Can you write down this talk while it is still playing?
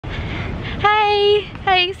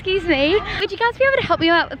Hey, excuse me. Would you guys be able to help me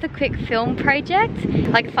out with a quick film project?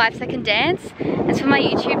 Like a 5-second dance? It's for my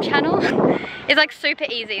YouTube channel. It's like super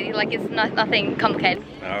easy, like it's nothing complicated.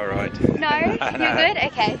 Alright. No? You're good?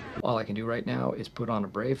 Okay. All I can do right now is put on a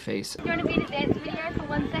brave face. Do you want to be in a dance video for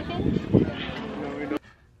 1 second?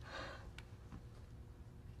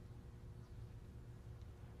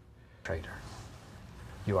 Traitor.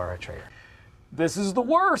 You are a traitor. This is the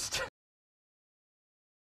worst!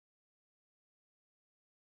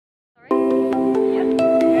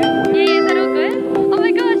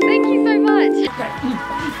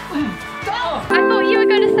 I thought you were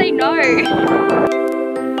going to say no.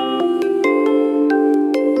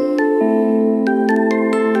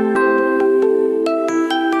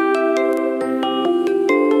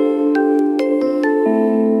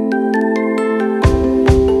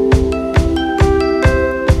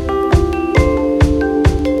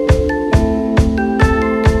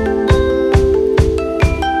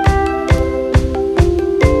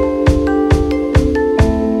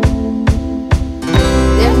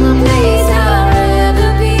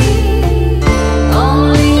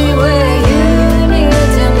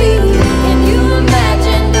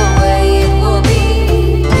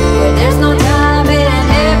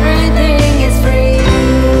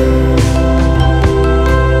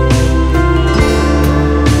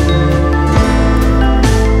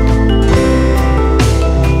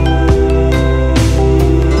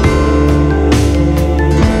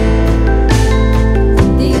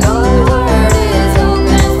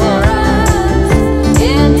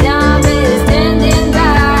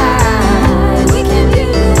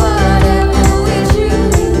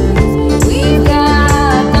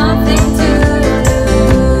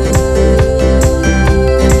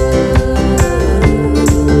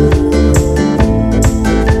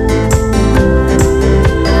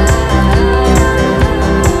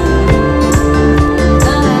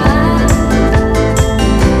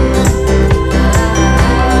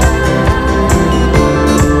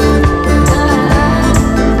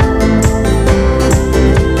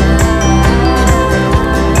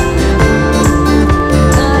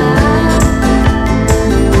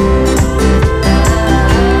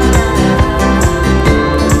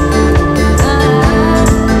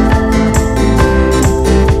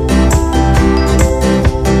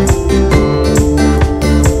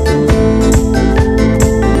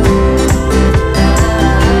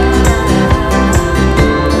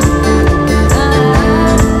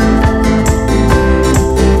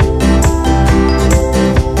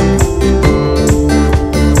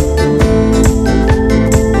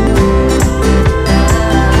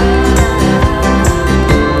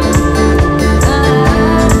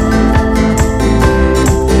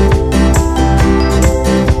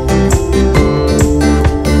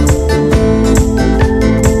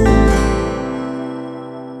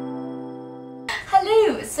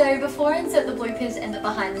 So before I insert the bloopers and the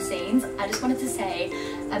behind the scenes, I just wanted to say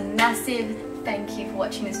a massive thank you for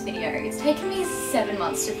watching this video. It's taken me 7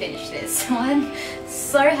 months to finish this, so I'm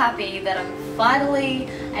so happy that I'm finally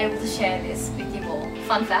able to share this with you all.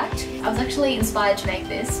 Fun fact, I was actually inspired to make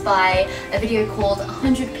this by a video called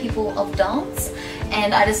 100 People of Dance,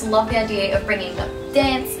 and I just love the idea of bringing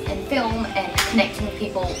dance and film and connecting with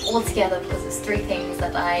people all together because there's 3 things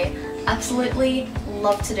that I absolutely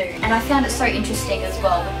love to do. And I found it so interesting as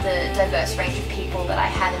well with the diverse range of people that I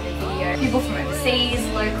had in the video. People from overseas,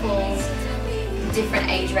 locals, different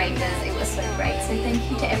age ranges. It was so great. So thank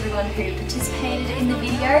you to everyone who participated in the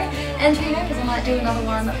video, and who knows, I might do another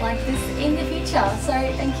one like this in the future. So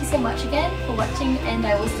thank you so much again for watching, and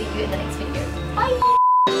I will see you in the next video. Bye!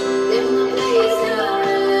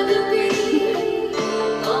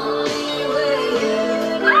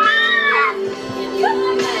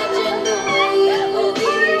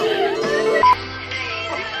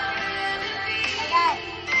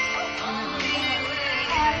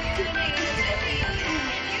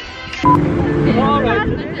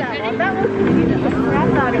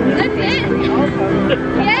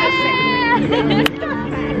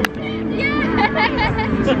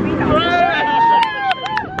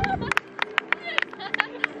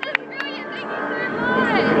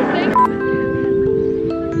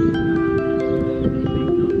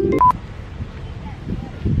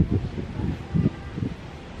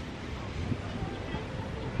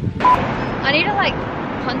 I need to like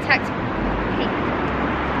contact people.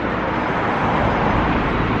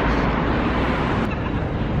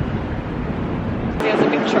 There's a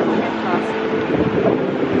big truck coming past.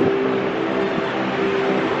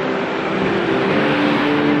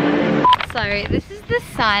 So this is the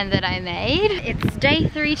sign that I made. It's day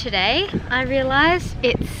 3 today. I realized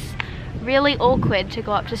it's really awkward to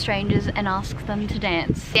go up to strangers and ask them to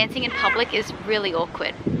dance. Dancing in public is really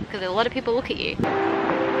awkward because a lot of people look at you.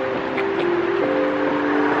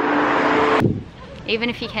 Even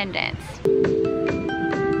if you can dance.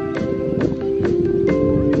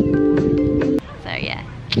 So yeah,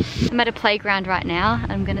 I'm at a playground right now.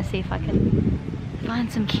 I'm gonna see if I can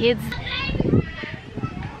find some kids.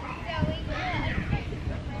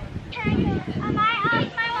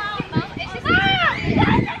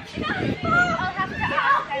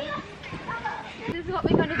 This is what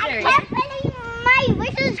we're gonna do. I can't believe my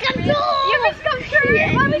wishes come true. Your wishes come true.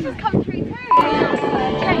 Yeah. My wishes come true too.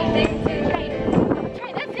 Train.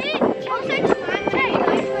 That's it. Train.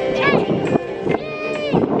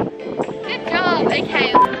 Good job. Okay.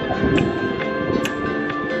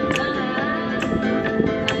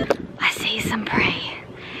 I see some prey.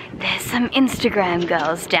 There's some Instagram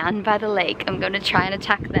girls down by the lake. I'm gonna try and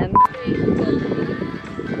attack them.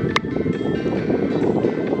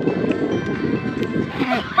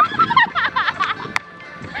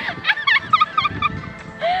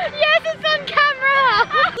 Yes, it's on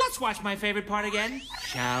camera! Let's watch my favorite part again,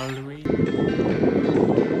 shall we?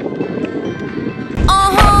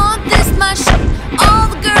 This my shit. All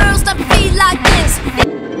the girls that feel like this.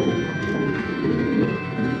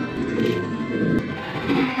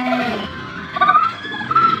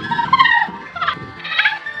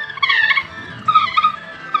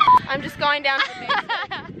 I'm just going down for this.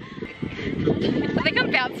 I think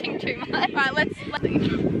I'm bouncing too much. Right, let's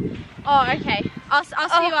oh, okay. I'll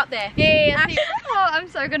see you up there. Yeah. Oh, I'm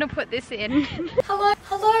so gonna put this in. Hello.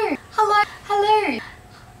 Hello. Hello. Hello.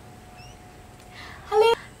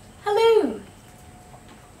 Hello. Hello.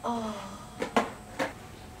 Oh.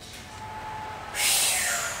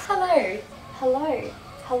 Hello. Hello.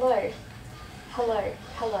 Hello. Hello.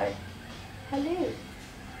 Hello. Hello.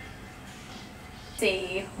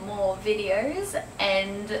 See more videos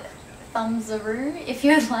and thumbs-a-roo if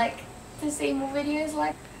you'd like to see more videos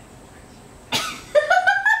like.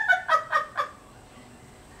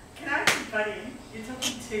 Can I be funny? You're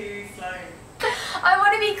talking too slow. I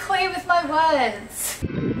want to be clear with my words.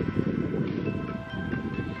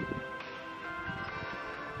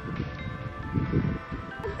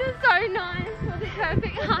 This is so nice for the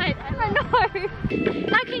perfect height. I know.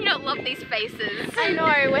 How can you not love these faces? I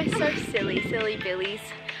know, we're so silly billies.